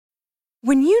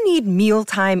When you need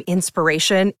mealtime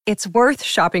inspiration, it's worth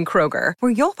shopping Kroger,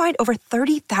 where you'll find over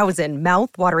 30,000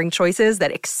 mouth-watering choices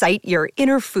that excite your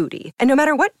inner foodie. And no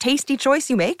matter what tasty choice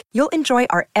you make, you'll enjoy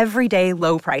our everyday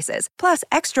low prices, plus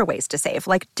extra ways to save,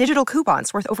 like digital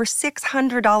coupons worth over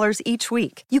 $600 each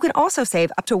week. You can also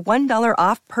save up to $1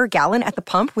 off per gallon at the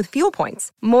pump with fuel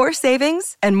points. More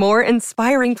savings and more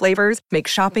inspiring flavors make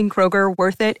shopping Kroger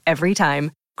worth it every time.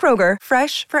 Kroger,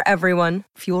 fresh for everyone.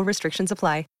 Fuel restrictions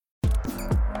apply.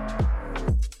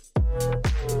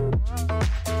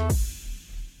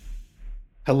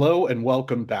 Hello and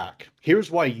welcome back.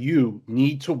 Here's why you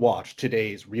need to watch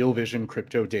today's Real Vision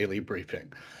Crypto Daily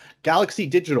Briefing. Galaxy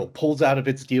Digital pulls out of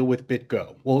its deal with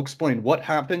BitGo. We'll explain what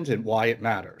happened and why it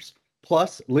matters.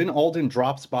 Plus, Lyn Alden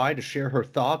drops by to share her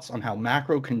thoughts on how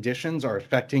macro conditions are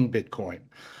affecting Bitcoin.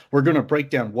 We're going to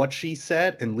break down what she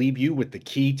said and leave you with the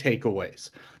key takeaways.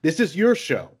 This is your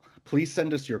show. Please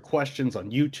send us your questions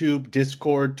on YouTube,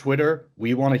 Discord, Twitter.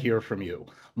 We want to hear from you.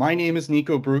 My name is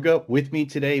Nico Bruga. With me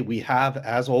today, we have,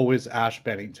 as always, Ash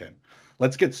Bennington.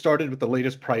 Let's get started with the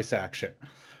latest price action.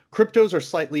 Cryptos are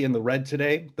slightly in the red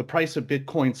today. The price of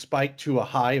Bitcoin spiked to a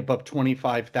high above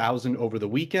 25,000 over the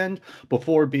weekend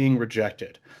before being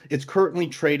rejected. It's currently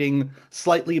trading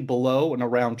slightly below and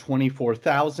around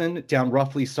 24,000, down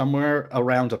roughly somewhere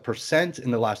around 1%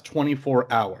 in the last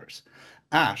 24 hours.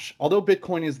 Ash, although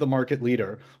Bitcoin is the market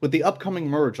leader, with the upcoming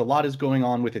merge, a lot is going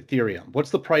on with Ethereum. What's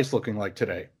the price looking like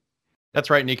today? That's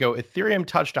right, Nico. Ethereum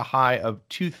touched a high of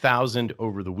 2,000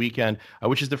 over the weekend,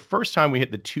 which is the first time we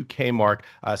hit the 2K mark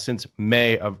since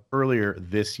May of earlier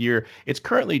this year. It's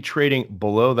currently trading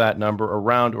below that number,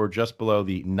 around or just below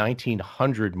the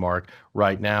 1,900 mark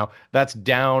right now. That's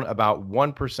down about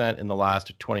 1% in the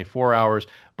last 24 hours,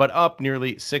 but up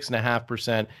nearly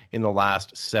 6.5% in the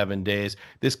last 7 days.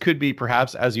 This could be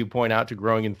perhaps, as you point out, to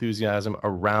growing enthusiasm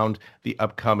around the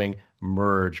upcoming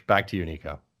merge. Back to you,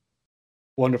 Nico.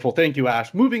 Wonderful. Thank you,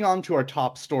 Ash. Moving on to our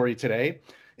top story today.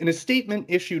 In a statement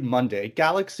issued Monday,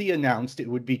 Galaxy announced it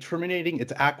would be terminating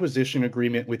its acquisition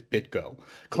agreement with BitGo,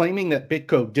 claiming that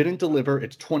BitGo didn't deliver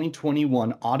its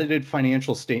 2021 audited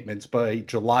financial statements by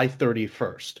July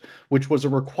 31st, which was a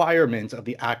requirement of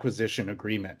the acquisition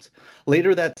agreement.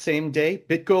 Later that same day,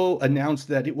 BitGo announced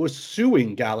that it was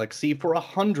suing Galaxy for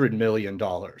 $100 million.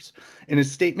 In a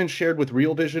statement shared with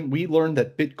Real Vision, we learned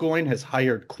that Bitcoin has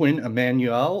hired Quinn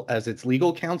Emanuel as its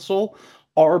legal counsel.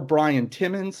 R. Brian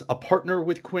Timmons, a partner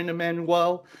with Quinn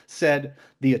Emanuel, said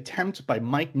the attempt by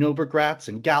Mike Novogratz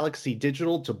and Galaxy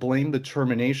Digital to blame the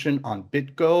termination on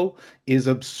BitGo is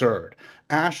absurd.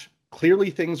 Ash, clearly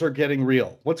things are getting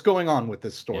real. What's going on with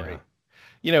this story?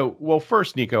 Well,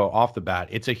 first, Nico, off the bat,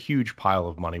 it's a huge pile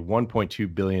of money,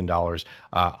 $1.2 billion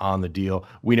on the deal.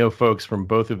 We know folks from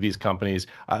both of these companies.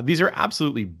 These are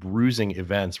absolutely bruising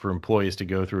events for employees to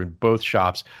go through in both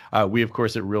shops. We, of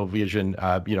course, at Real Vision,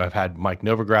 have had Mike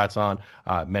Novogratz on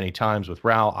many times with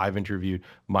Raoul. I've interviewed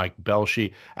Mike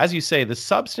Belshi. As you say, the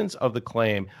substance of the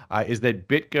claim is that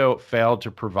BitGo failed to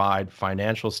provide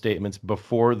financial statements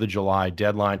before the July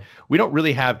deadline. We don't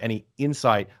really have any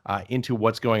insight into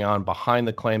what's going on behind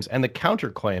the claims and the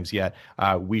counterclaims yet,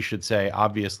 we should say.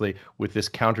 Obviously, with this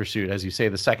countersuit, as you say,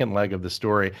 the second leg of the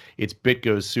story, it's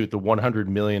BitGo's suit, the $100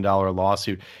 million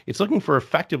lawsuit. It's looking for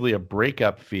effectively a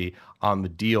breakup fee on the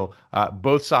deal.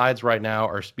 Both sides right now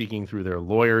are speaking through their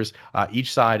lawyers.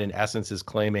 Each side, in essence, is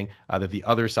claiming that the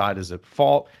other side is at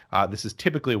fault. This is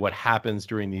typically what happens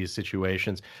during these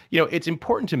situations. It's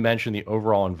important to mention the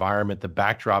overall environment, the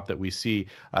backdrop that we see.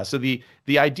 So the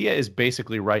idea is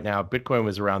basically right now, Bitcoin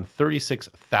was around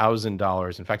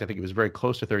 $36,000. In fact, I think it was very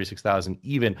close to $36,000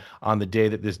 even on the day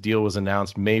that this deal was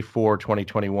announced, May 4,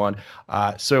 2021.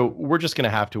 So we're just going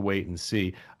to have to wait and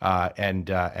see, and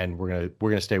we're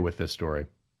going to stay with this story.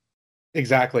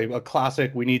 Exactly. A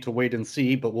classic. We need to wait and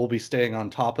see, but we'll be staying on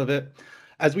top of it.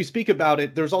 As we speak about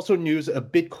it, there's also news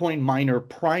of Bitcoin miner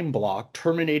Prime Block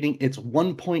terminating its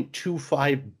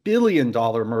 $1.25 billion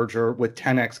merger with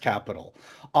 10x Capital.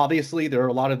 Obviously, there are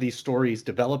a lot of these stories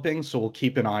developing, so we'll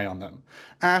keep an eye on them.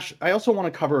 Ash, I also want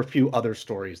to cover a few other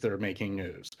stories that are making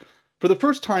news. For the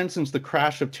first time since the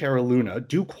crash of Terra Luna,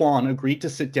 Do Kwon agreed to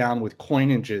sit down with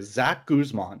Coinage's Zach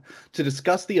Guzman to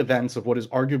discuss the events of what is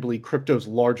arguably crypto's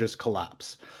largest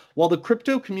collapse. While the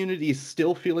crypto community is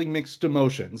still feeling mixed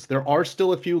emotions, there are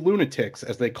still a few lunatics,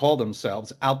 as they call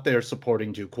themselves, out there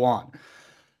supporting Do Kwon.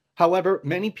 However,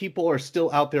 many people are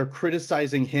still out there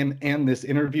criticizing him and this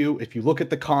interview. If you look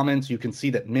at the comments, you can see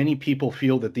that many people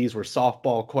feel that these were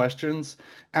softball questions.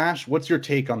 Ash, what's your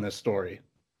take on this story?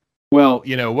 Well,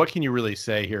 what can you really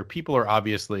say here? People are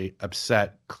obviously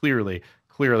upset, clearly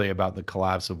clearly about the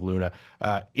collapse of Luna.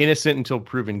 Innocent until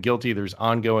proven guilty. There's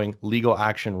ongoing legal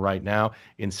action right now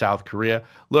in South Korea.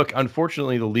 Look,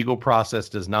 unfortunately, the legal process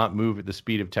does not move at the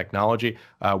speed of technology.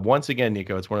 Once again,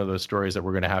 Nico, it's one of those stories that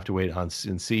we're going to have to wait on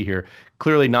and see here.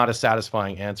 Clearly not a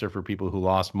satisfying answer for people who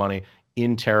lost money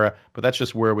in Terra, but that's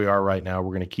just where we are right now.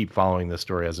 We're going to keep following this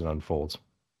story as it unfolds.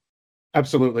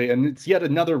 Absolutely. And it's yet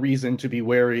another reason to be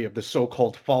wary of the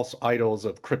so-called false idols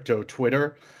of crypto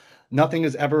Twitter. Nothing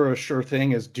is ever a sure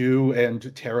thing, as Doo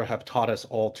and Terra have taught us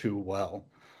all too well.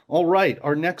 All right,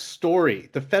 our next story.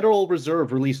 The Federal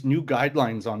Reserve released new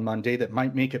guidelines on Monday that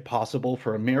might make it possible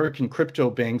for American crypto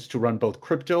banks to run both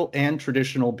crypto and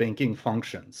traditional banking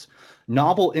functions.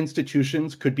 Novel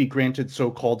institutions could be granted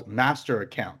so-called master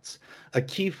accounts, a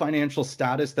key financial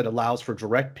status that allows for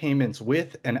direct payments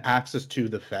with and access to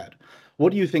the Fed.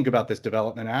 What do you think about this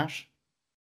development, Ash?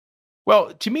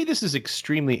 Well, to me, this is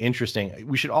extremely interesting.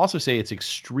 We should also say it's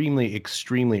extremely,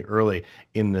 extremely early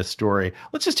in this story.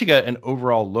 Let's just take an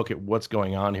overall look at what's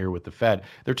going on here with the Fed.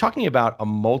 They're talking about a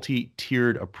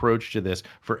multi-tiered approach to this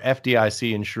for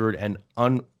FDIC insured and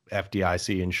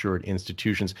FDIC insured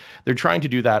institutions. They're trying to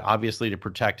do that, obviously, to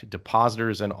protect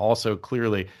depositors and also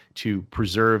clearly to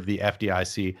preserve the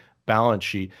FDIC balance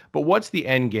sheet. But what's the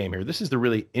end game here? This is the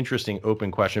really interesting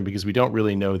open question because we don't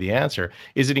really know the answer.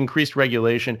 Is it increased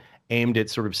regulation aimed at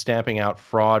sort of stamping out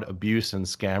fraud, abuse, and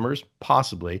scammers?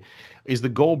 Possibly. Is the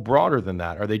goal broader than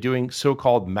that? Are they doing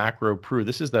so-called macro-pru?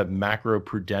 This is the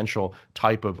macro-prudential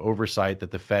type of oversight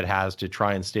that the Fed has to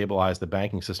try and stabilize the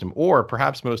banking system. Or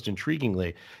perhaps most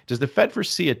intriguingly, does the Fed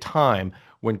foresee a time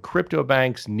when crypto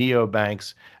banks,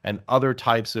 neobanks, and other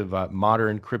types of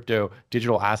modern crypto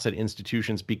digital asset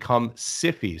institutions become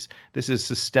SIFIs? This is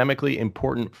systemically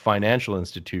important financial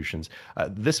institutions.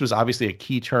 This was obviously a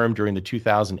key term during the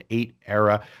 2008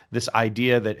 era. This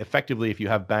idea that effectively, if you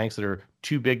have banks that are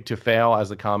too big to fail, as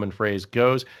the common phrase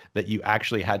goes, that you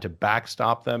actually had to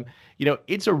backstop them. You know,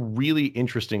 it's a really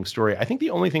interesting story. I think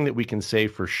the only thing that we can say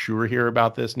for sure here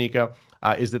about this, Nico,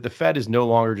 is that the Fed is no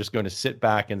longer just going to sit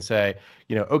back and say,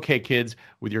 you know, okay, kids,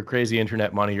 with your crazy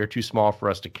internet money, you're too small for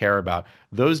us to care about.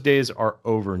 Those days are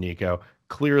over, Nico.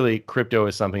 Clearly, crypto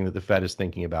is something that the Fed is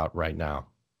thinking about right now.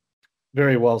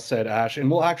 Very well said, Ash.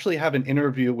 And we'll actually have an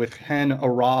interview with Ken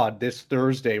Arad this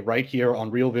Thursday right here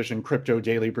on Real Vision Crypto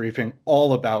Daily Briefing,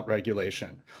 all about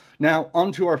regulation. Now,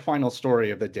 on to our final story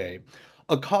of the day.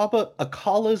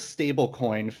 Akala's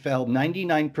stablecoin fell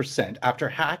 99% after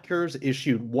hackers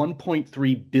issued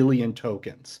 1.3 billion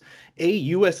tokens.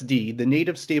 AUSD, the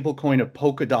native stablecoin of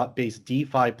Polkadot-based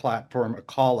DeFi platform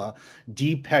Akala,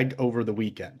 depegged over the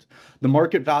weekend. The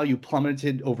market value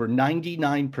plummeted over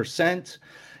 99%.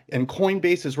 And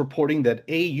Coinbase is reporting that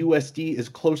AUSD is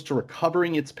close to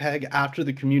recovering its peg after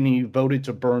the community voted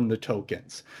to burn the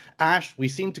tokens. Ash, we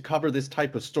seem to cover this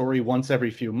type of story once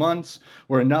every few months,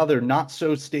 where another not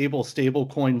so stable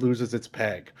stablecoin loses its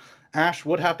peg. Ash,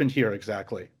 what happened here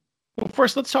exactly? Well,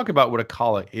 first, let's talk about what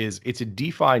Akala is. It's a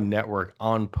DeFi network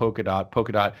on Polkadot.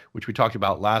 Polkadot, which we talked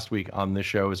about last week on this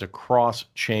show, is a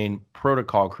cross-chain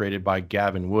protocol created by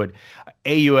Gavin Wood.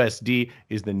 AUSD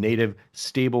is the native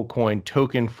stablecoin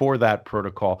token for that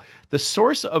protocol. The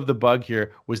source of the bug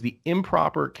here was the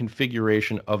improper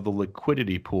configuration of the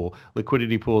liquidity pool.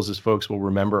 Liquidity pools, as folks will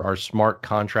remember, are smart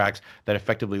contracts that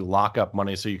effectively lock up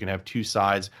money so you can have two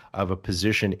sides of a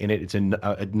position in it. It's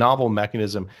a novel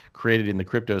mechanism created in the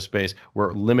crypto space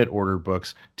where limit order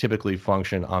books typically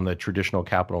function on the traditional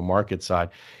capital market side.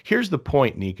 Here's the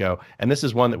point, Nico, and this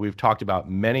is one that we've talked about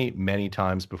many, many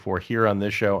times before here on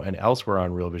this show and elsewhere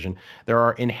on Real Vision. There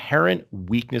are inherent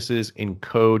weaknesses in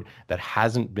code that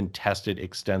hasn't been tested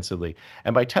extensively.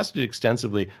 And by tested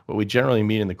extensively, what we generally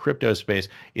mean in the crypto space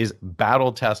is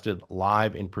battle tested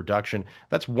live in production.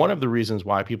 That's one of the reasons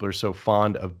why people are so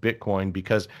fond of Bitcoin,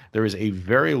 because there is a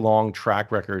very long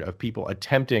track record of people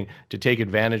attempting to take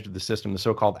advantage of the system, the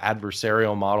so-called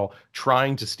adversarial model,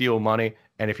 trying to steal money.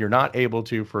 And if you're not able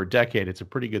to for a decade, it's a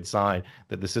pretty good sign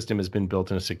that the system has been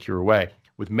built in a secure way.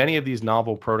 With many of these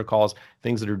novel protocols,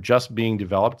 things that are just being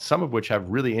developed, some of which have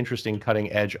really interesting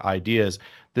cutting edge ideas,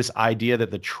 this idea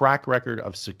that the track record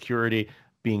of security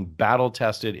being battle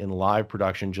tested in live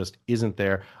production just isn't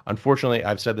there. Unfortunately,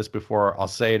 I've said this before, I'll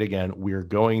say it again, we're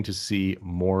going to see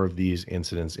more of these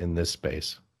incidents in this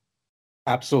space.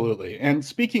 Absolutely. And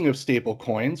speaking of stable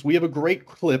coins, we have a great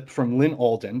clip from Lyn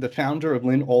Alden, the founder of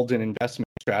Lyn Alden Investment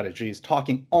Strategies,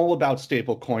 talking all about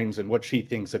stable coins and what she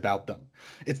thinks about them.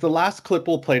 It's the last clip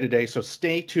we'll play today, so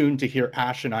stay tuned to hear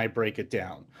Ash and I break it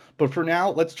down. But for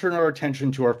now, let's turn our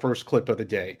attention to our first clip of the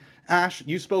day. Ash,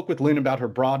 you spoke with Lyn about her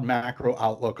broad macro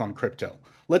outlook on crypto.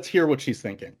 Let's hear what she's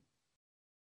thinking.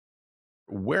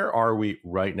 where are we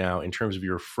right now in terms of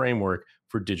your framework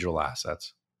for digital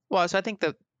assets? Well, so I think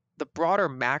the broader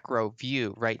macro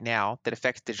view right now that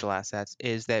affects digital assets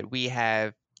is that we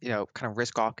have, kind of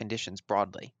risk off conditions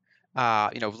broadly.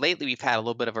 Lately we've had a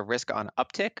little bit of a risk on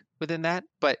uptick within that,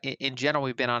 but in general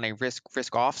we've been on a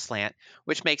risk off slant,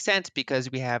 which makes sense because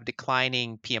we have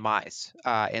declining PMIs,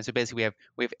 and so basically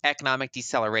we have economic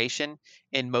deceleration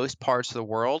in most parts of the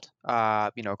world,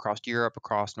 across Europe,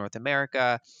 across North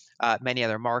America, many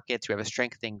other markets. We have a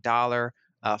strengthening dollar.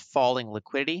 Falling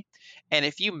liquidity, and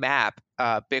if you map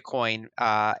Bitcoin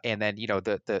and then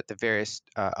the various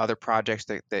other projects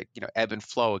that ebb and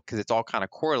flow because it's all kind of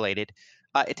correlated,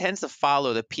 it tends to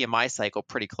follow the PMI cycle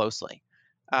pretty closely.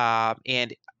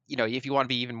 And if you want to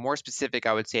be even more specific,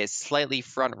 I would say it slightly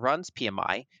front runs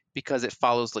PMI because it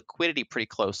follows liquidity pretty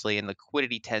closely, and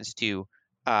liquidity tends to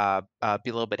be a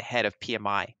little bit ahead of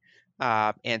PMI.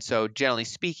 And so generally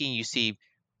speaking, you see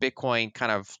Bitcoin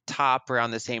kind of top around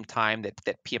the same time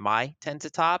that PMI tends to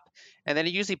top. And then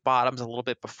it usually bottoms a little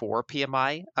bit before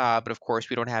PMI. But of course,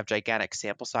 we don't have gigantic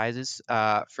sample sizes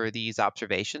for these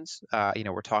observations.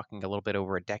 We're talking a little bit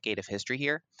over a decade of history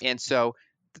here. And so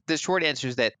the short answer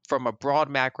is that from a broad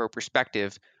macro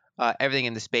perspective, everything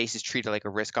in the space is treated like a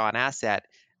risk on asset.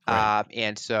 Right.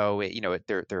 And so,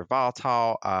 they're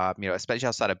volatile, especially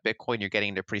outside of Bitcoin, you're getting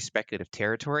into pretty speculative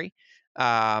territory.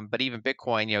 But even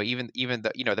Bitcoin, even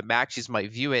the maxis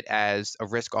might view it as a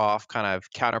risk off kind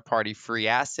of counterparty free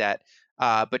asset.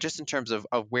 But just in terms of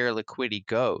where liquidity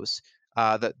goes,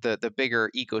 the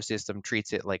bigger ecosystem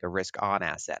treats it like a risk on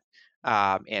asset.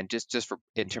 And just for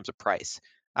in terms of price.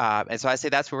 And so I say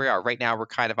that's where we are right now. We're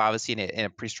kind of obviously in a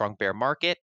pretty strong bear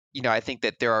market. I think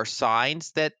that there are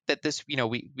signs that this,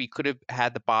 we could have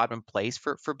had the bottom in place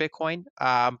for Bitcoin.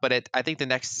 But I think the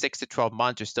next 6 to 12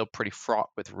 months are still pretty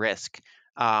fraught with risk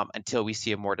until we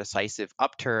see a more decisive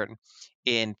upturn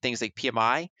in things like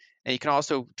PMI. And you can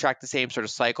also track the same sort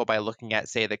of cycle by looking at,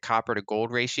 say, the copper to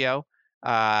gold ratio.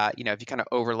 If you kind of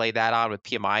overlay that on with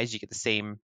PMIs, you get the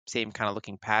same kind of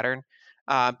looking pattern.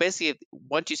 Basically,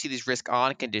 once you see these risk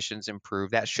on conditions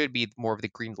improve, that should be more of the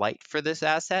green light for this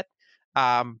asset.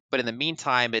 But in the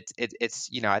meantime, it's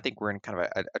I think we're in kind of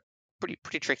a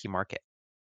pretty tricky market.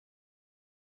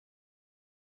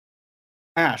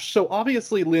 Ash, so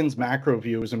obviously Lynn's macro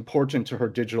view is important to her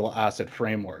digital asset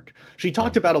framework. She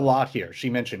talked about a lot here. She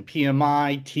mentioned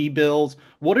PMI, T-bills.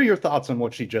 What are your thoughts on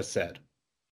what she just said?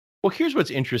 Well, here's what's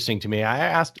interesting to me. I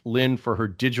asked Lynn for her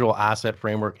digital asset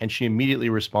framework, and she immediately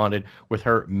responded with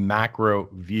her macro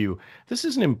view. This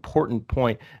is an important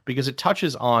point because it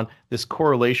touches on this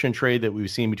correlation trade that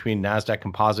we've seen between NASDAQ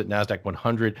Composite, NASDAQ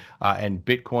 100, and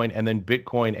Bitcoin, and then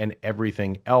Bitcoin and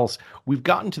everything else. We've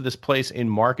gotten to this place in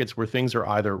markets where things are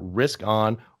either risk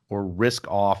on or risk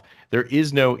off. There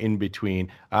is no in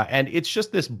between. And it's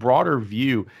just this broader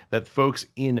view that folks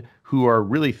who are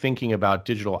really thinking about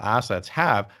digital assets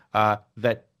have,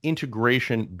 that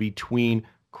integration between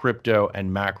crypto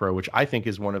and macro, which I think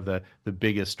is one of the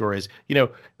biggest stories.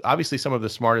 Obviously some of the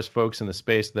smartest folks in the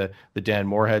space, the Dan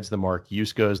Moorheads, the Mark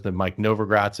Yuskos, the Mike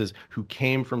Novogratzes, who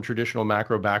came from traditional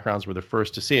macro backgrounds, were the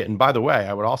first to see it. And by the way,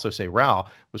 I would also say Raoul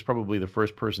was probably the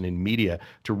first person in media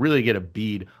to really get a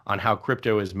bead on how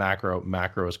crypto is macro,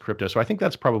 macro is crypto. So I think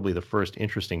that's probably the first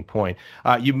interesting point.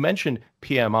 You mentioned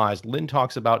PMIs. Lynn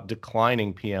talks about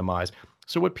declining PMIs.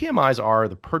 So what PMIs are,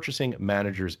 the Purchasing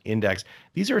Managers Index.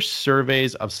 These are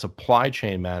surveys of supply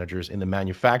chain managers in the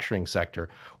manufacturing sector.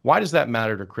 Why does that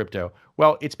matter to crypto?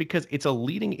 Well, it's because it's a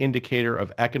leading indicator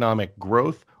of economic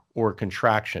growth or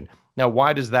contraction. Now,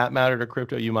 why does that matter to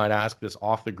crypto? You might ask, this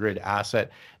off-the-grid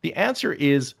asset. The answer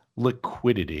is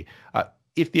liquidity.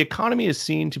 If the economy is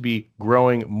seen to be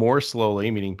growing more slowly,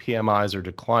 meaning PMIs are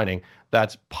declining,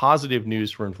 that's positive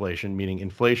news for inflation, meaning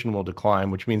inflation will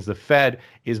decline, which means the Fed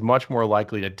is much more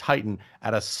likely to tighten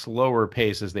at a slower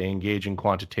pace as they engage in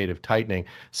quantitative tightening.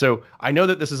 So I know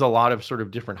that this is a lot of sort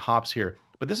of different hops here,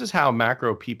 but this is how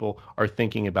macro people are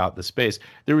thinking about the space.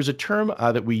 There was a term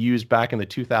that we used back in the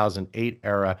 2008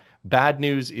 era. Bad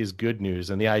news is good news.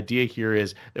 And the idea here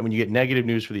is that when you get negative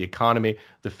news for the economy,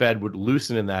 the Fed would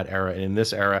loosen in that era, and in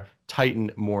this era,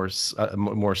 tighten more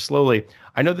slowly.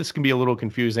 I know this can be a little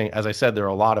confusing. As I said, there are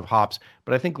a lot of hops,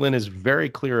 but I think Lynn is very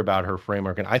clear about her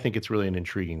framework, and I think it's really an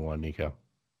intriguing one, Nico.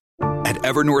 At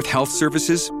Evernorth Health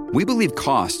Services, we believe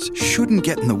costs shouldn't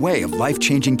get in the way of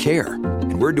life-changing care,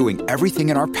 and we're doing everything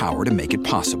in our power to make it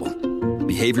possible.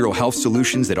 Behavioral health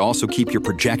solutions that also keep your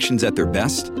projections at their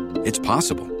best? It's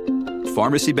possible.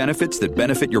 Pharmacy benefits that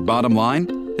benefit your bottom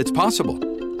line? It's possible.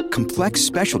 Complex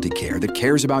specialty care that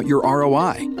cares about your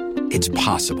ROI? It's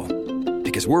possible.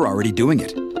 Because we're already doing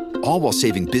it. All while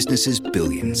saving businesses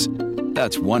billions.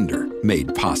 That's Wonder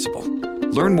made possible.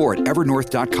 Learn more at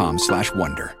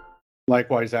evernorth.com/wonder.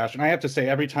 Likewise, Ash. And I have to say,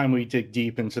 every time we dig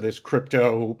deep into this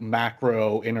crypto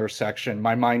macro intersection,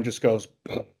 my mind just goes,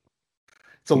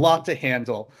 it's a lot to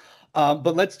handle.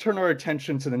 But let's turn our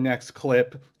attention to the next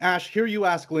clip. Ash, here you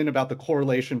ask Lynn about the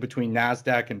correlation between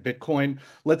NASDAQ and Bitcoin.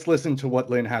 Let's listen to what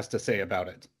Lynn has to say about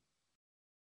it.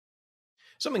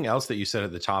 Something else that you said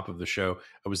at the top of the show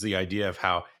was the idea of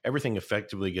how everything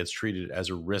effectively gets treated as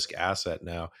a risk asset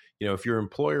now. You know, if your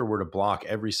employer were to block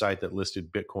every site that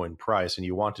listed Bitcoin price and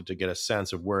you wanted to get a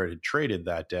sense of where it had traded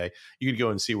that day, you could go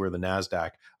and see where the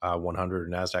NASDAQ 100 or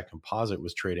NASDAQ Composite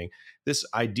was trading. This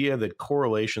idea that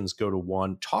correlations go to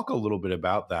one, talk a little bit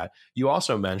about that. You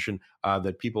also mentioned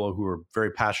that people who are very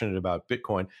passionate about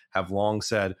Bitcoin have long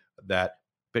said that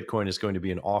Bitcoin is going to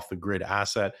be an off-the-grid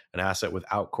asset, an asset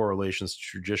without correlations to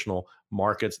traditional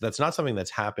markets. That's not something that's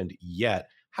happened yet.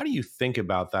 How do you think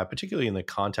about that, particularly in the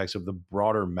context of the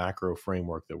broader macro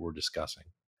framework that we're discussing?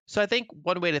 So I think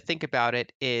one way to think about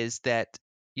it is that,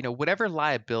 whatever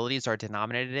liabilities are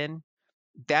denominated in,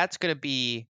 that's going to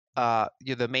be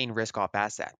the main risk-off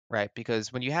asset, right?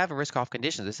 Because when you have a risk-off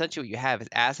conditions, essentially what you have is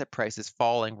asset prices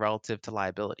falling relative to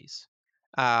liabilities.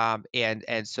 And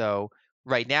so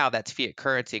right now that's fiat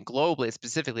currency, and globally,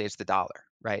 specifically, it's the dollar,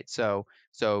 right? So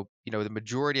the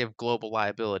majority of global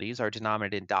liabilities are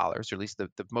denominated in dollars, or at least the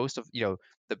most of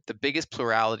the biggest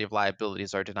plurality of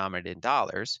liabilities are denominated in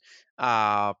dollars,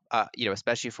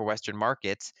 especially for Western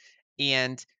markets.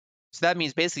 And so that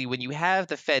means basically when you have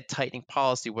the Fed tightening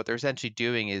policy, what they're essentially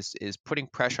doing is putting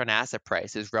pressure on asset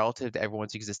prices relative to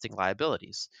everyone's existing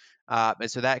liabilities.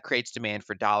 And so that creates demand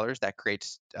for dollars. That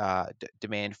creates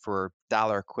demand for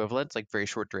dollar equivalents, like very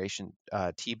short duration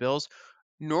T-bills.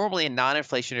 Normally in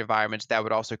non-inflationary environments, that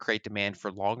would also create demand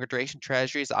for longer duration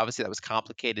treasuries. Obviously, that was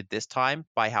complicated this time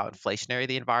by how inflationary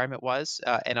the environment was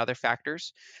and other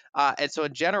factors. And so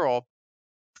in general,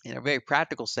 in a very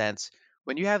practical sense,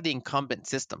 when you have the incumbent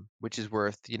system, which is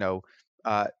worth,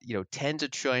 tens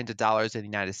of trillions of dollars in the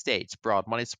United States, broad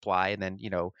money supply, and then,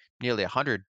 nearly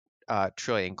 100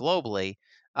 trillion globally,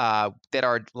 that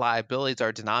our liabilities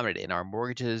are denominated in our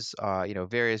mortgages,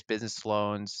 various business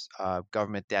loans,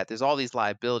 government debt. There's all these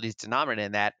liabilities denominated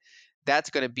in that.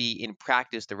 That's going to be in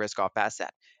practice the risk-off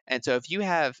asset. And so if you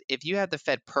have the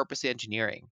Fed purposely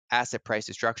engineering asset price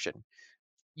destruction,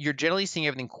 you're generally seeing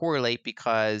everything correlate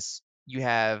because you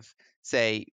have,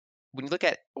 say, when you look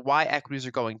at why equities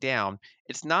are going down,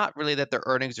 it's not really that their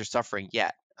earnings are suffering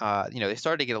yet. They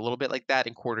started to get a little bit like that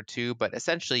in quarter two, but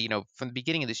essentially, from the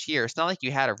beginning of this year, it's not like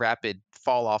you had a rapid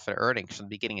fall off in earnings from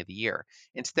the beginning of the year.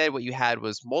 Instead, what you had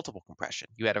was multiple compression.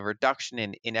 You had a reduction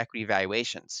in equity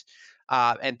valuations.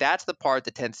 And that's the part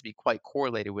that tends to be quite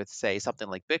correlated with, say, something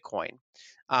like Bitcoin,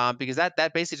 because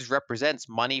that basically just represents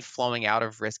money flowing out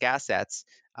of risk assets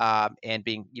and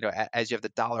being, as you have the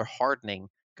dollar hardening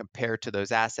compared to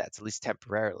those assets, at least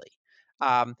temporarily.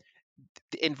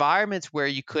 The environments where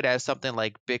you could have something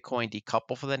like Bitcoin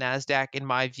decouple from the NASDAQ, in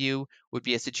my view, would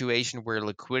be a situation where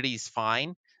liquidity is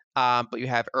fine, but you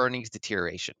have earnings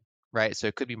deterioration, right? So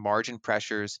it could be margin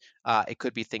pressures. It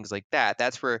could be things like that.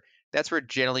 That's where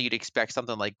generally you'd expect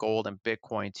something like gold and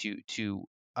Bitcoin to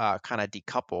kind of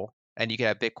decouple, and you could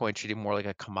have Bitcoin treated more like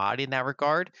a commodity in that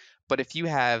regard. But if you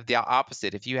have the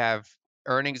opposite, if you have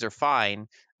earnings are fine,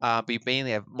 but you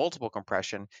mainly have multiple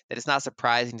compression, that it's not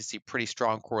surprising to see pretty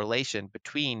strong correlation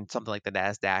between something like the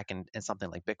NASDAQ and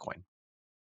something like Bitcoin.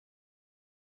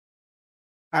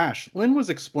 Ash, Lynn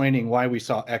was explaining why we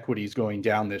saw equities going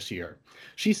down this year.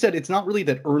 She said it's not really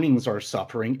that earnings are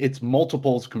suffering, it's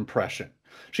multiples compression.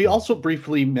 She also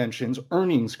briefly mentions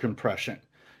earnings compression.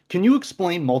 Can you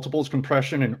explain multiples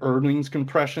compression and earnings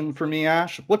compression for me,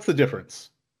 Ash? What's the difference?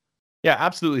 Yeah,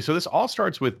 absolutely. So this all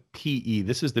starts with PE.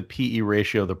 This is the PE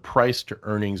ratio, the price to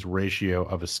earnings ratio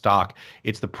of a stock.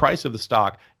 It's the price of the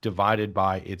stock divided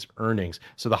by its earnings.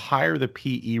 So the higher the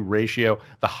PE ratio,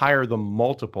 the higher the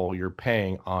multiple you're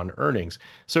paying on earnings.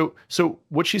 So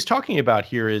what she's talking about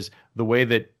here is the way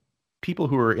that people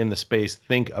who are in the space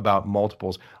think about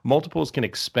multiples. Multiples can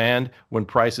expand when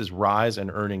prices rise and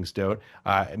earnings don't,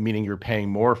 meaning you're paying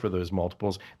more for those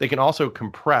multiples. They can also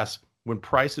compress when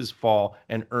prices fall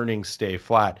and earnings stay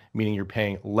flat, meaning you're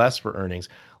paying less for earnings.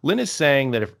 Lynn is saying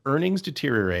that if earnings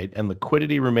deteriorate and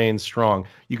liquidity remains strong,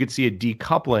 you could see a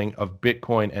decoupling of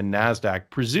Bitcoin and NASDAQ,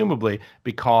 presumably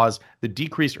because the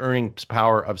decreased earnings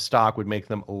power of stock would make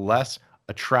them less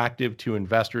attractive to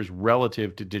investors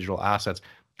relative to digital assets.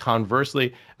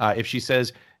 Conversely, if she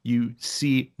says you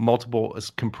see multiple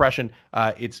compression,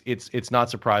 it's not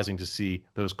surprising to see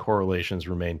those correlations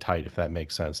remain tight, if that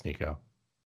makes sense, Nico.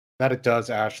 That it does,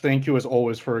 Ash. Thank you as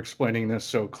always for explaining this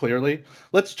so clearly.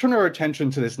 Let's turn our attention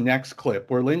to this next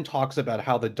clip where Lynn talks about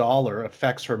how the dollar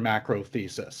affects her macro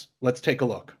thesis. Let's take a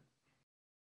look.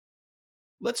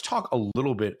 Let's talk a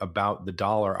little bit about the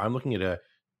dollar. I'm looking at a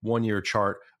 1-year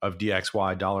chart of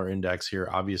DXY dollar index here,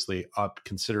 obviously up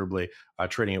considerably,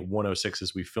 trading at 106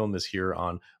 as we film this here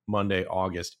on Monday,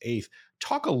 August 8th.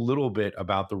 Talk a little bit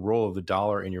about the role of the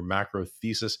dollar in your macro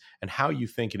thesis and how you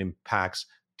think it impacts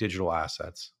digital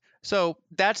assets. So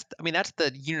that's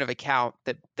the unit of account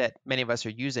that many of us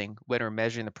are using when we're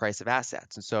measuring the price of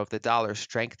assets. And so if the dollar is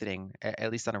strengthening,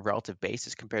 at least on a relative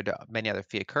basis compared to many other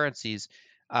fiat currencies,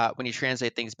 when you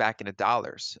translate things back into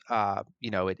dollars,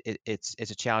 it's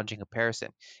a challenging comparison.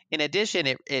 In addition,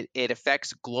 it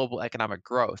affects global economic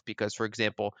growth because, for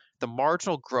example, the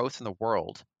marginal growth in the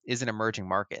world is in emerging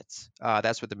markets.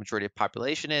 That's where the majority of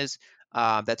population is.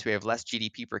 That's where we have less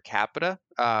GDP per capita.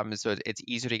 So it's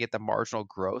easier to get the marginal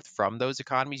growth from those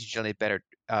economies. You generally have better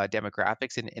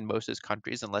demographics in most of those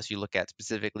countries, unless you look at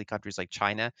specifically countries like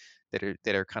China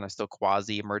that are kind of still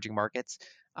quasi emerging markets,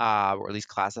 or at least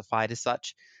classified as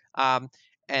such.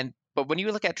 But when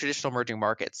you look at traditional emerging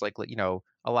markets, like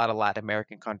a lot of Latin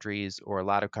American countries or a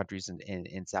lot of countries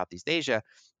in Southeast Asia,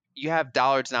 you have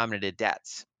dollar-denominated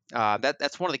debts.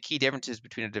 That's one of the key differences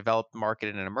between a developed market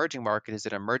and an emerging market is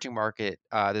that an emerging market,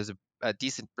 there's a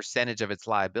decent percentage of its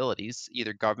liabilities,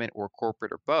 either government or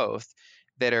corporate or both,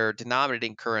 that are denominated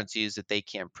in currencies that they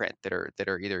can't print, that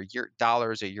are either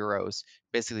dollars or euros,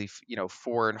 basically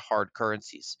foreign hard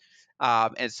currencies.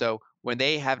 And so when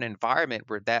they have an environment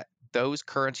where those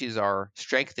currencies are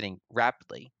strengthening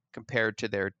rapidly compared to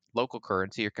their local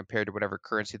currency or compared to whatever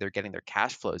currency they're getting their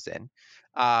cash flows in,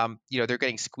 they're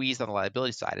getting squeezed on the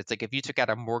liability side. It's like if you took out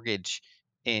a mortgage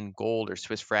in gold or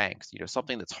Swiss francs,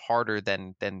 something that's harder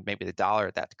than maybe the dollar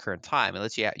at that current time,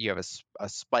 unless you have a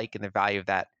spike in the value of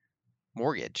that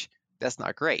mortgage, that's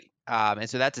not great. And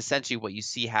so that's essentially what you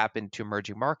see happen to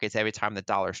emerging markets every time the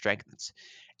dollar strengthens.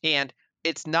 And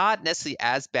it's not necessarily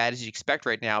as bad as you expect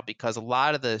right now because a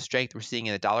lot of the strength we're seeing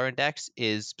in the dollar index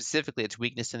is specifically its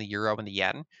weakness in the euro and the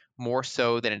yen, more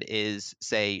so than it is,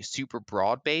 say, super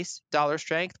broad-based dollar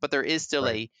strength. But there is still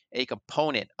Right. a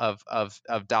component of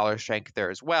dollar strength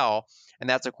there as well. And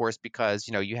that's, of course, because,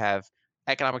 you have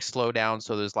economic slowdown,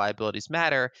 so those liabilities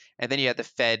matter. And then you have the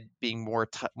Fed being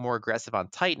more aggressive on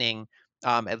tightening,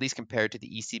 at least compared to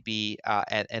the ECB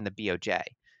and the BOJ.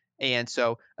 And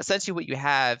so essentially what you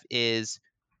have is,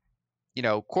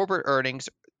 corporate earnings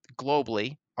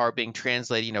globally are being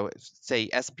translated, say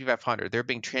S&P 500, they're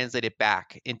being translated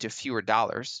back into fewer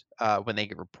dollars when they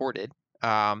get reported.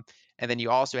 And then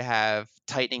you also have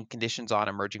tightening conditions on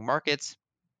emerging markets.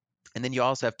 And then you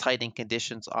also have tightening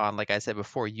conditions on, like I said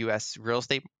before, U.S. real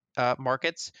estate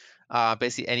markets,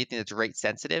 basically anything that's rate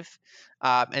sensitive.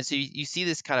 And so you see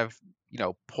this kind of,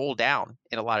 pull down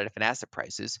in a lot of different asset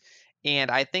prices.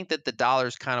 And I think that the dollar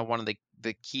is kind of one of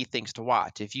the key things to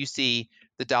watch. If you see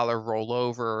the dollar roll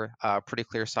over, pretty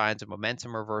clear signs of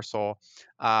momentum reversal,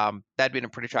 that'd been a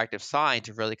pretty attractive sign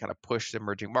to really kind of push the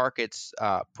emerging markets,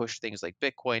 push things like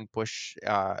Bitcoin, push,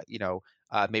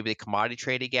 maybe the commodity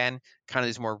trade again, kind of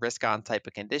these more risk-on type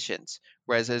of conditions.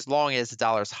 Whereas as long as the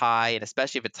dollar's high, and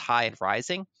especially if it's high and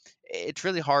rising, it's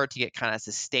really hard to get kind of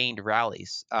sustained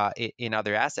rallies in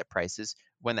other asset prices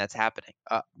when that's happening.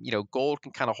 Gold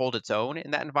can kind of hold its own in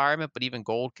that environment, but even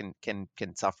gold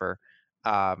can suffer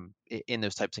in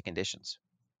those types of conditions.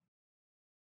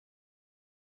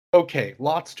 Okay,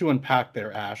 lots to unpack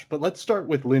there, Ash, but let's start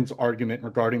with Lynn's argument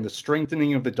regarding the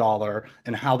strengthening of the dollar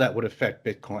and how that would affect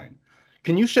Bitcoin.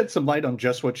 Can you shed some light on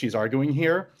just what she's arguing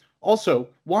here? Also,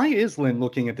 why is Lynn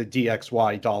looking at the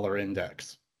DXY dollar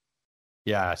index?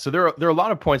 Yeah, so there are a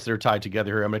lot of points that are tied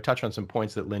together here. I'm going to touch on some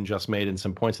points that Lynn just made and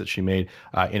some points that she made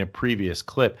in a previous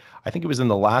clip. I think it was in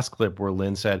the last clip where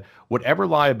Lynn said, whatever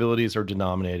liabilities are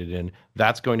denominated in,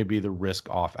 that's going to be the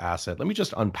risk-off asset. Let me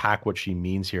just unpack what she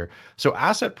means here. So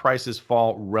asset prices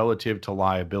fall relative to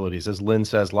liabilities. As Lynn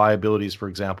says, liabilities, for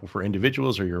example, for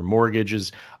individuals are your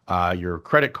mortgages, your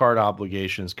credit card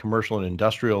obligations, commercial and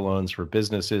industrial loans for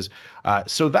businesses.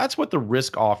 So that's what the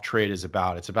risk-off trade is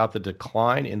about. It's about the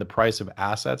decline in the price of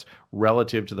assets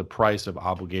relative to the price of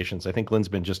obligations. I think Lynn's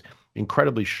been just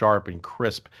incredibly sharp and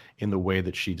crisp in the way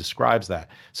that she describes that.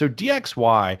 So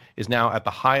DXY is now at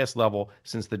the highest level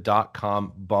since the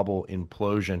dot-com bubble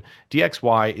implosion.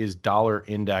 DXY is dollar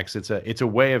index. It's a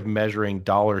way of measuring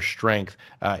dollar strength.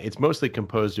 It's mostly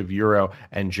composed of euro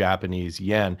and Japanese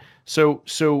yen. So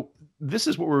this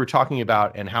is what we were talking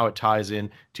about and how it ties in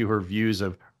to her views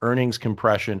of earnings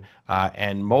compression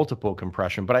and multiple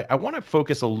compression. But I want to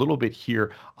focus a little bit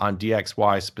here on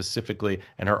DXY specifically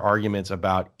and her arguments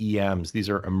about EMs. These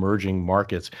are emerging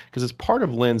markets, because it's part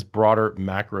of Lynn's broader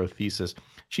macro thesis.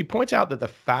 She points out that the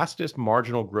fastest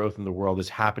marginal growth in the world is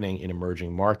happening in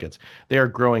emerging markets. They are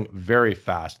growing very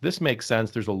fast. This makes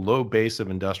sense. There's a low base of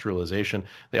industrialization.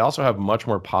 They also have much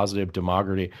more positive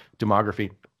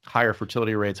demography, higher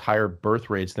fertility rates, higher birth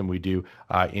rates than we do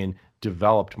in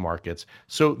developed markets.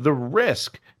 So the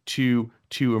risk to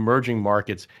emerging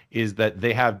markets is that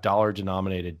they have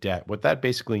dollar-denominated debt. What that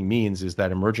basically means is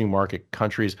that emerging market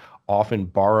countries often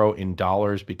borrow in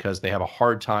dollars because they have a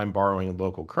hard time borrowing in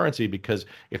local currency, because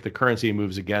if the currency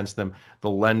moves against them, the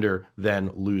lender then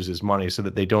loses money, so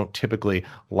that they don't typically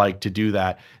like to do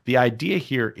that. The idea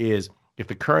here is if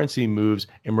the currency moves,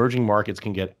 emerging markets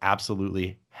can get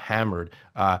absolutely hammered.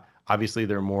 Obviously,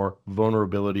 there are more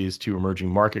vulnerabilities to emerging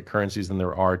market currencies than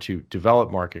there are to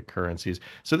developed market currencies.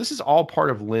 So this is all part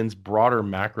of Lynn's broader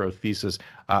macro thesis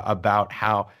about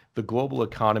how the global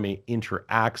economy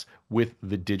interacts with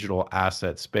the digital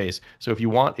asset space. So if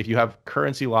you have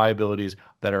currency liabilities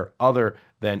that are other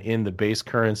than in the base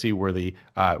currency where the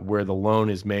loan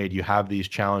is made, you have these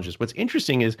challenges. What's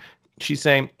interesting is she's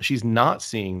saying she's not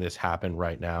seeing this happen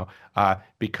right now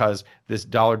because this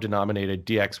dollar-denominated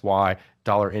DXY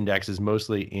dollar index is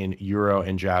mostly in euro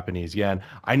and Japanese yen.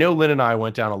 I know Lynn and I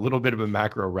went down a little bit of a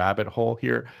macro rabbit hole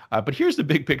here, but here's the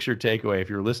big picture takeaway if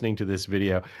you're listening to this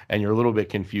video and you're a little bit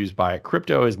confused by it.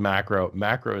 Crypto is macro,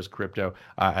 macro is crypto,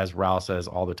 as Raoul says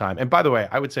all the time. And by the way,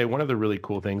 I would say one of the really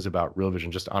cool things about Real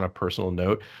Vision, just on a personal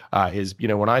note, is,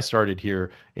 when I started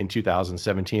here in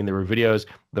 2017, there were videos.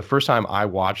 The first time I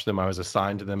watched them, I was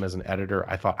assigned to them as an editor.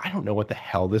 I thought, I don't know what the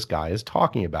hell this guy is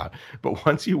talking about. But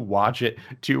once you watch it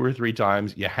 2 or 3 times,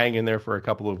 you hang in there for a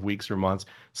couple of weeks or months,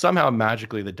 somehow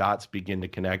magically the dots begin to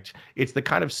connect. It's the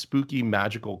kind of spooky,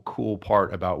 magical, cool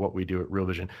part about what we do at Real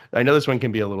Vision. I know this one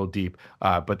can be a little deep,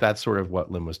 but that's sort of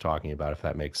what Lynn was talking about, if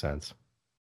that makes sense.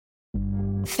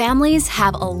 Families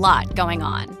have a lot going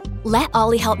on. Let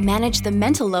Ollie help manage the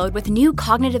mental load with new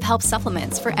cognitive help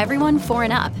supplements for everyone 4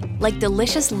 and up, like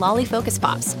delicious Lolly Focus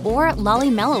Pops or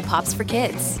Lolly Mellow Pops for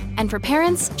kids. And for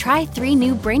parents, try 3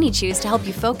 new Brainy Chews to help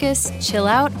you focus, chill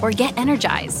out, or get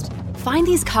energized. Find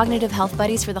these cognitive health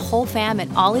buddies for the whole fam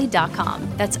at ollie.com.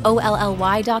 That's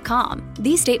OLLY.com.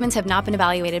 These statements have not been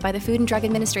evaluated by the Food and Drug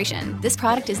Administration. This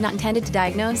product is not intended to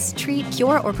diagnose, treat,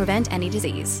 cure, or prevent any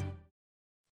disease.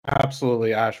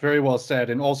 Absolutely, Ash. Very well said.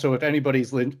 And also, if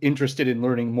anybody's interested in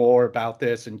learning more about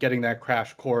this and getting that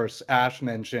crash course Ash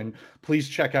mentioned, please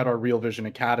check out our Real Vision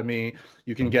Academy.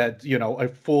 You can get, a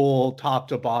full top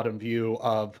to bottom view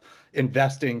of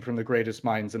investing from the greatest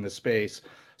minds in the space.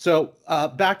 So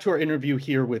back to our interview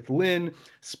here with Lynn.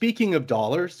 Speaking of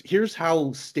dollars, here's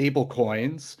how stable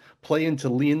coins play into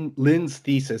Lynn's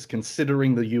thesis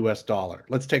considering the US dollar.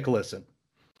 Let's take a listen.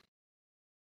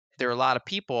 There are a lot of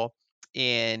people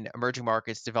in emerging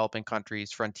markets, developing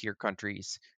countries, frontier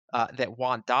countries that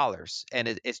want dollars,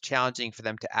 and it's challenging for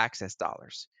them to access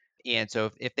dollars. And so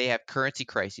if they have currency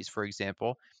crises, for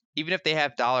example, even if they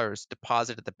have dollars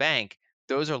deposited at the bank,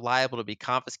 those are liable to be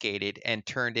confiscated and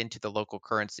turned into the local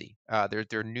currency. There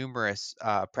are numerous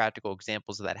practical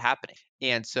examples of that happening.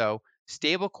 And so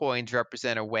stable coins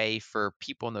represent a way for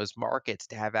people in those markets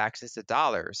to have access to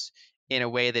dollars in a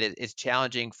way that is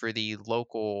challenging for the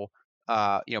local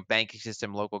banking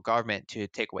system, local government to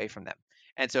take away from them.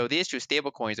 And so the issue of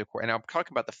stable coins, of course, and I'm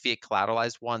talking about the fiat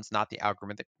collateralized ones, not the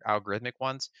algorithmic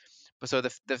ones. But so the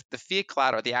fiat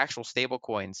collateral, the actual stable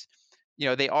coins,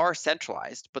 they are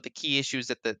centralized, but the key issue is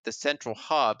that the central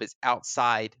hub is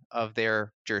outside of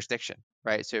their jurisdiction,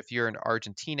 right? So if you're in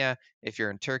Argentina, if you're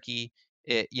in Turkey,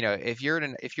 if you're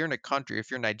in a country,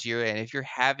 if you're in Nigeria, and if you're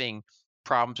having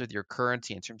problems with your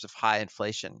currency in terms of high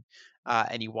inflation,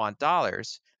 and you want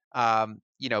dollars,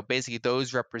 basically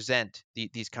those represent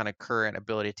these kind of current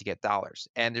ability to get dollars.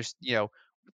 And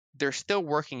they're still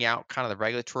working out kind of the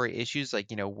regulatory issues, like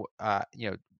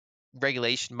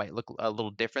regulation might look a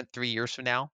little different 3 years from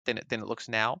now than it looks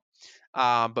now.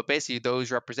 But basically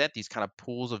those represent these kind of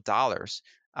pools of dollars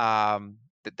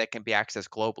that can be accessed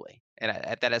globally. And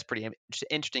that has pretty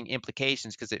interesting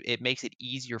implications because it makes it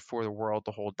easier for the world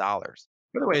to hold dollars.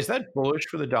 By the way, is that bullish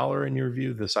for the dollar in your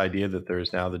view, this idea that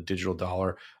there's now the digital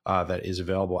dollar that is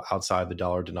available outside the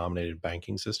dollar-denominated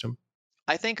banking system?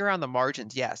 I think around the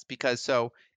margins, yes, because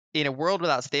so in a world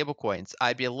without stablecoins,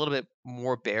 I'd be a little bit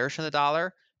more bearish on the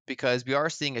dollar because we are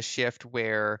seeing a shift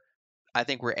where I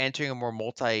think we're entering a more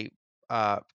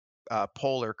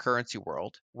polar currency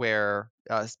world where,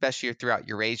 especially throughout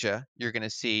Eurasia, you're going to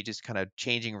see just kind of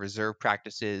changing reserve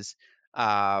practices,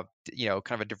 kind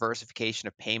of a diversification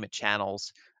of payment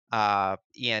channels.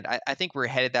 And I think we're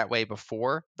headed that way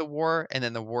before the war, and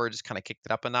then the war just kind of kicked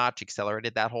it up a notch,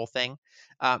 accelerated that whole thing.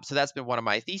 So that's been one of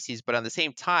my theses. But on the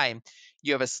same time,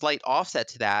 you have a slight offset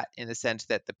to that in the sense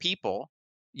that the people,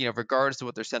 regardless of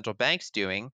what their central bank's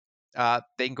doing,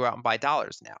 they can go out and buy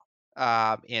dollars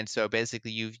now. And so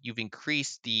basically, you've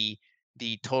increased the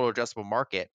total addressable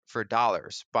market for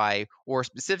dollars or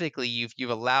specifically, you've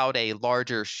allowed a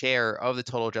larger share of the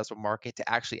total addressable market to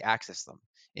actually access them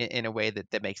in a way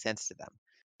that makes sense to them.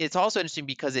 It's also interesting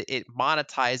because it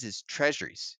monetizes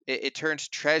treasuries. It turns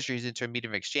treasuries into a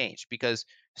medium of exchange because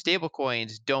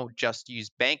stablecoins don't just use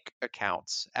bank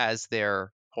accounts as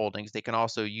their holdings. They can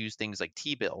also use things like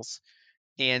T-bills.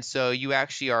 And so you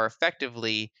actually are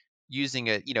effectively using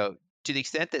to the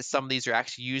extent that some of these are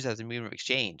actually used as a medium of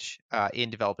exchange in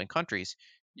developing countries,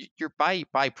 you're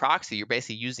by proxy, you're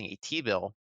basically using a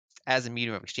T-bill as a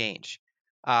medium of exchange.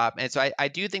 And so I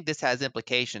do think this has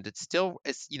implications. It's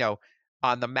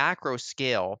on the macro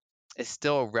scale, it's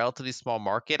still a relatively small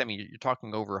market. I mean, you're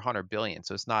talking over 100 billion,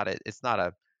 so it's not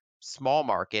a small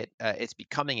market. It's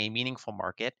becoming a meaningful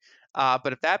market.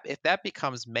 But if that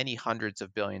becomes many hundreds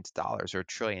of billions of dollars or $1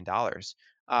 trillion,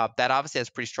 that obviously has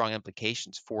pretty strong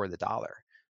implications for the dollar.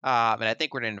 And I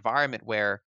think we're in an environment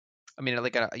where, I mean,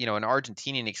 like an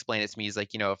Argentinian explained it to me. He's like,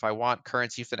 if I want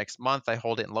currency for the next month, I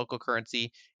hold it in local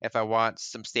currency. If I want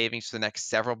some savings for the next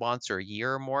several months or a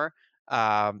year or more,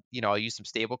 I'll use some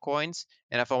stable coins.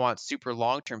 And if I want super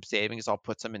long-term savings, I'll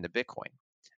put some into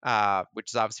Bitcoin,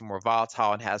 which is obviously more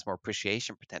volatile and has more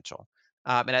appreciation potential.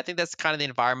 And I think that's kind of the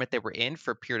environment that we're in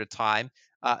for a period of time,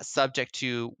 subject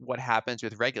to what happens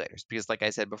with regulators. Because, like I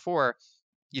said before,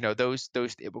 those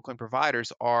stablecoin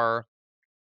providers are,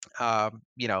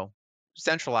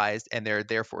 centralized, and they're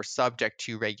therefore subject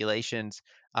to regulations.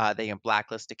 They can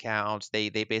blacklist accounts. They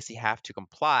basically have to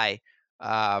comply,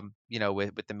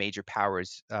 with the major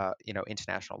powers,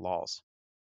 international laws.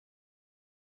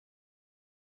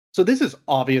 So this is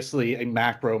obviously a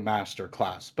macro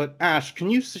masterclass, but Ash, can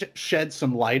you shed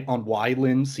some light on why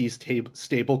Lynn sees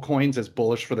stable coins as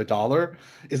bullish for the dollar?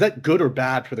 Is that good or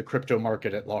bad for the crypto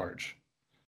market at large?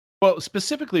 Well,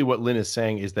 specifically, what Lynn is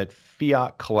saying is that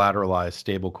fiat collateralized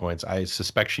stablecoins, I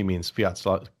suspect she means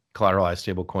collateralized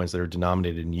stablecoins that are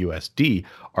denominated in USD,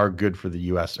 are good for the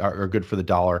US, are good for the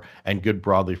dollar, and good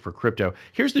broadly for crypto.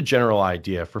 Here's the general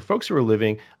idea for folks who are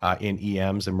living in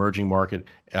EMs, emerging market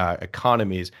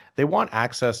economies. They want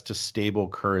access to stable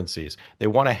currencies. They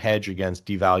want to hedge against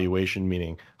devaluation,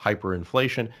 meaning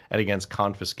hyperinflation, and against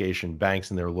confiscation,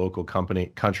 banks in their local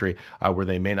country where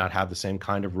they may not have the same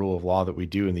kind of rule of law that we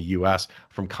do in the US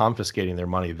from confiscating their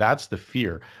money. That's the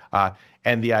fear.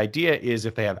 And the idea is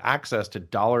if they have access to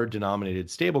dollar-denominated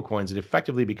stablecoins, it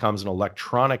effectively becomes an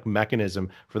electronic mechanism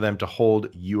for them to hold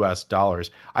US dollars.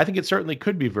 I think it certainly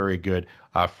could be very good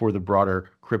for the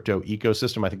broader crypto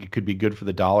ecosystem. I think it could be good for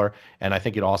the dollar, and I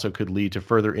think it also could lead to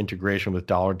further integration with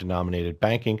dollar-denominated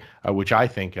banking, which I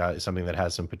think is something that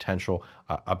has some potential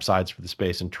upsides for the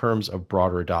space in terms of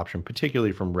broader adoption,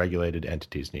 particularly from regulated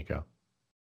entities, Nico.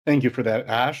 Thank you for that,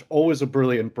 Ash. Always a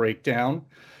brilliant breakdown.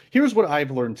 Here's what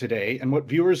I've learned today and what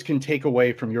viewers can take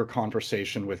away from your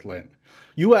conversation with Lynn.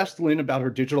 You asked Lynn about her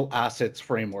digital assets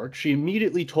framework. She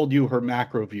immediately told you her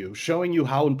macro view, showing you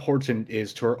how important it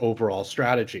is to her overall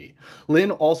strategy.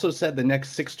 Lynn also said the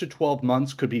next 6 to 12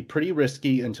 months could be pretty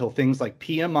risky until things like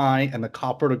PMI and the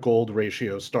copper to gold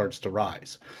ratio starts to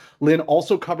rise. Lynn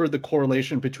also covered the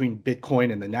correlation between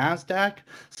Bitcoin and the NASDAQ.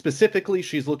 Specifically,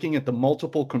 she's looking at the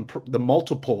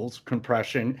multiples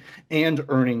compression and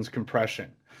earnings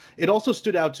compression. It also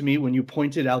stood out to me when you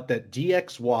pointed out that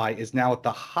DXY is now at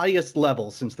the highest level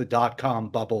since the dot-com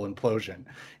bubble implosion.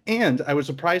 And I was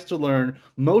surprised to learn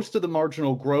most of the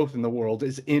marginal growth in the world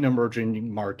is in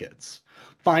emerging markets.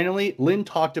 Finally, Lynn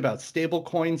talked about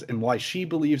stablecoins and why she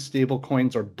believes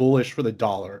stablecoins are bullish for the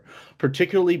dollar,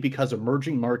 particularly because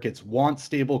emerging markets want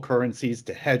stable currencies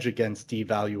to hedge against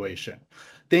devaluation.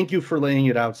 Thank you for laying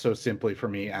it out so simply for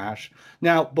me, Ash.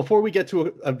 Now, before we get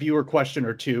to a viewer question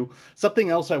or two, something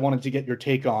else I wanted to get your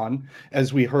take on,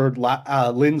 as we heard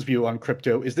Lynn's view on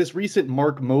crypto, is this recent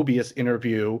Mark Mobius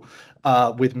interview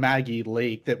with Maggie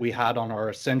Lake that we had on our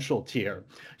Essential tier.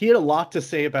 He had a lot to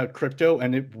say about crypto,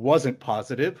 and it wasn't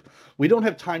positive. We don't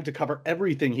have time to cover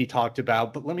everything he talked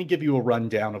about, but let me give you a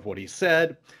rundown of what he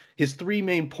said. His three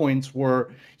main points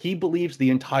were he believes the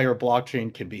entire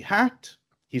blockchain can be hacked.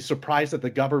 He's surprised that the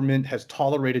government has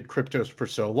tolerated cryptos for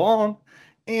so long,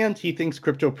 and he thinks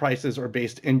crypto prices are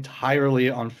based entirely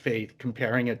on faith,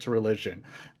 comparing it to religion.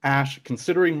 Ash,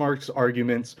 considering Mark's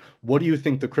arguments, what do you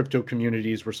think the crypto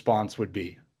community's response would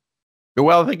be?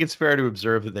 Well, I think it's fair to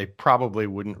observe that they probably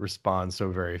wouldn't respond so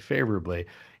very favorably.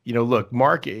 Look,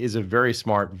 Mark is a very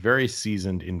smart, very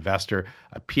seasoned investor,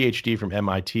 a PhD from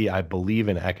MIT, I believe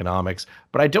in economics,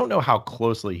 but I don't know how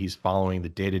closely he's following the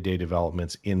day-to-day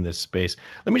developments in this space.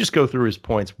 Let me just go through his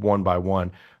points one by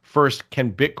one. First,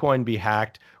 can Bitcoin be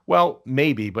hacked? Well,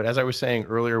 maybe, but as I was saying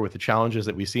earlier, with the challenges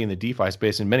that we see in the DeFi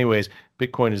space, in many ways,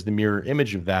 Bitcoin is the mirror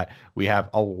image of that. We have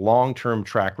a long-term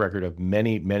track record of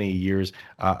many, many years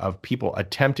of people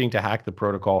attempting to hack the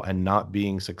protocol and not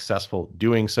being successful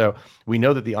doing so. We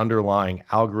know that the underlying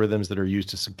algorithms that are used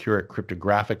to secure it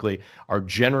cryptographically are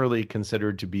generally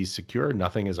considered to be secure.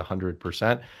 Nothing is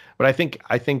 100%. But I think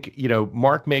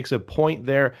Mark makes a point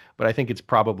there, but I think it's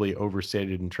probably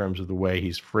overstated in terms of the way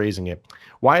he's phrasing it.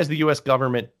 Why has the U.S.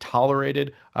 government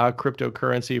tolerated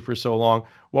cryptocurrency for so long?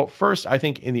 Well, first, I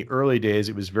think in the early days,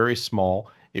 it was very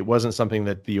small. It wasn't something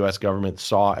that the US government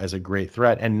saw as a great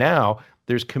threat. And now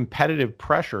there's competitive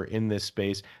pressure in this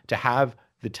space to have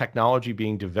the technology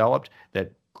being developed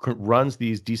that runs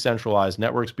these decentralized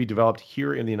networks be developed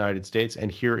here in the United States and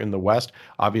here in the West,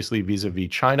 obviously vis-a-vis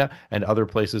China and other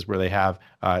places where they have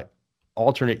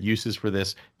alternate uses for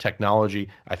this technology.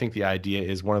 I think the idea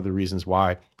is one of the reasons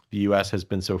why the U.S. has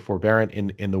been so forbearant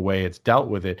in the way it's dealt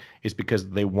with it is because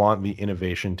they want the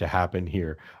innovation to happen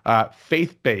here.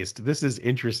 Faith-based, this is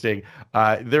interesting.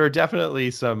 There are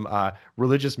definitely some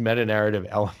religious meta-narrative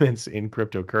elements in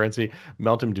cryptocurrency.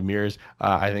 Meltem Demirors,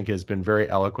 I think, has been very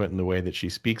eloquent in the way that she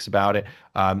speaks about it.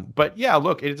 But yeah,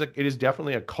 look, it is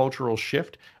definitely a cultural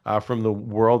shift from the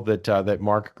world that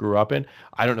Mark grew up in.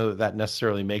 I don't know that that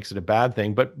necessarily makes it a bad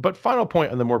thing, but final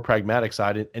point on the more pragmatic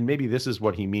side, and maybe this is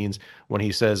what he means when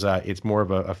he says it's more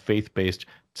of a faith-based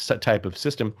type of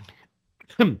system.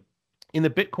 In the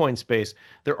Bitcoin space,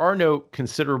 there are no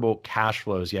considerable cash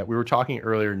flows yet. We were talking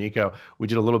earlier, Nico, we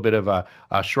did a little bit of a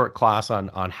short class on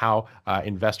how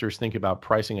investors think about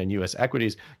pricing on U.S.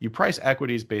 equities. You price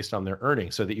equities based on their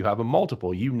earnings so that you have a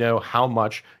multiple. You know how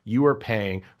much you are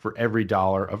paying for every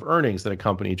dollar of earnings that a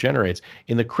company generates.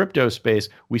 In the crypto space,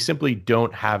 we simply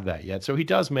don't have that yet. So he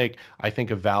does make, I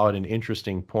think, a valid and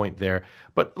interesting point there.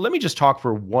 But let me just talk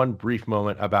for one brief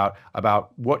moment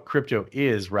about what crypto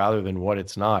is rather than what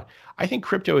it's not. I think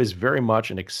crypto is very much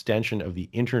an extension of the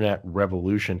internet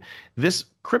revolution. This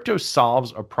crypto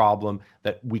solves a problem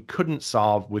that we couldn't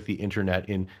solve with the internet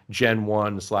in Gen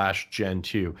 1/Gen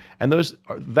 2. And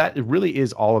that really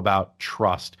is all about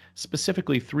trust,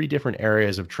 specifically three different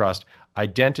areas of trust: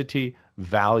 identity,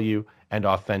 value, and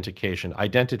authentication.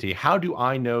 Identity, how do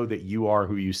I know that you are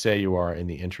who you say you are in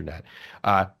the internet?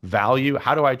 Value,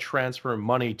 how do I transfer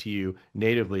money to you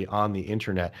natively on the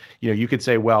internet? You could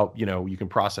say, well, you can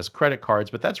process credit cards,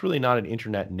 but that's really not an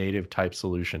internet native type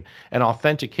solution. And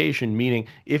authentication, meaning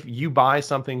if you buy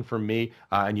something from me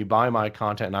and you buy my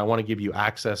content and I want to give you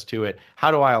access to it,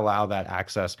 how do I allow that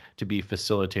access to be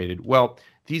facilitated? Well,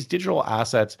 these digital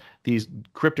assets, these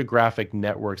cryptographic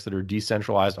networks that are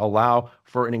decentralized, allow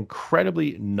for an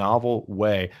incredibly novel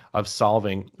way of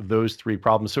solving those three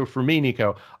problems. So for me,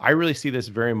 Nico, I really see this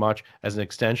very much as an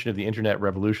extension of the internet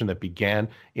revolution that began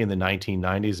in the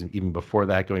 1990s and even before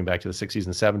that, going back to the 60s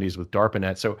and 70s with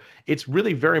DARPANET. So it's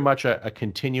really very much a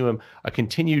continuum, a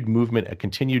continued movement, a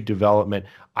continued development.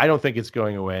 I don't think it's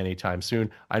going away anytime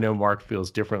soon. I know Mark feels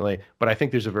differently, but I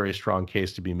think there's a very strong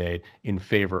case to be made in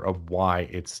favor of why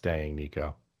it's staying,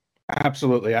 Nico.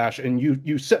 Absolutely, Ash. And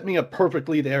you set me up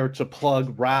perfectly there to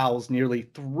plug Raoul's nearly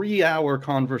 3-hour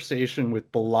conversation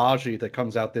with Balaji that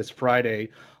comes out this Friday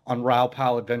on Raoul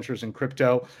Pal Adventures in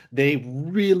Crypto. They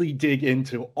really dig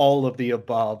into all of the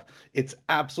above. It's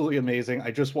absolutely amazing.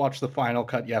 I just watched the final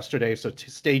cut yesterday, so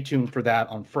stay tuned for that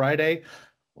on Friday.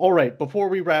 All right, before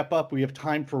we wrap up, we have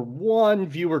time for one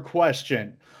viewer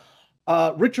question.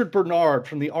 Richard Bernard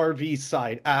from the RV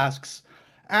site asks,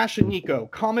 Ash and Nico,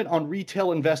 comment on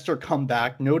retail investor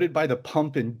comeback noted by the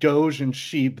pump in Doge and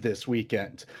SHIB this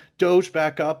weekend. Doge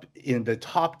back up in the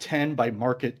top 10 by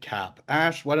market cap.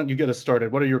 Ash, why don't you get us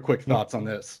started? What are your quick thoughts on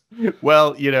this?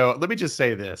 Well, let me just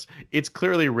say this. It's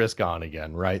clearly risk on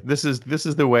again, right? This is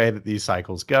the way that these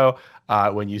cycles go.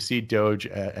 When you see Doge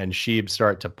and SHIB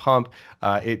start to pump,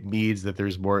 it means that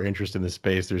there's more interest in the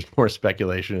space. There's more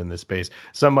speculation in the space.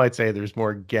 Some might say there's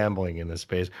more gambling in the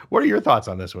space. What are your thoughts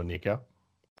on this one, Nico?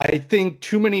 I think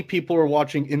too many people are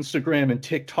watching Instagram and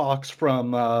TikToks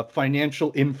from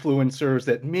financial influencers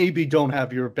that maybe don't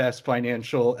have your best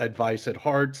financial advice at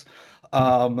heart.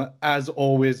 As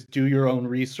always, do your own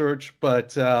research. But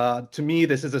to me,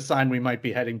 this is a sign we might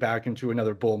be heading back into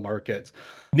another bull market.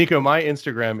 Nico, my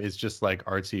Instagram is just like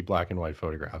artsy black and white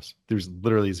photographs. There's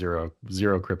literally zero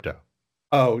crypto.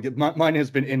 Oh, mine has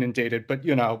been inundated, but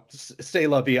say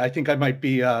la vie. I think I might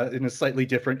be in a slightly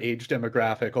different age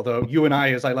demographic, although you and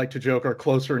I, as I like to joke, are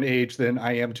closer in age than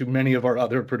I am to many of our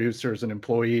other producers and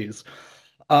employees.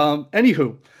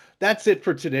 Anywho, that's it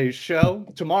for today's show.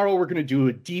 Tomorrow, we're going to do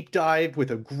a deep dive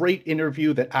with a great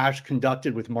interview that Ash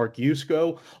conducted with Mark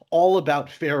Yusko, all about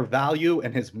fair value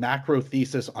and his macro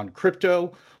thesis on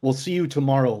crypto. We'll see you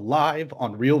tomorrow live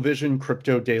on Real Vision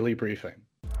Crypto Daily Briefing.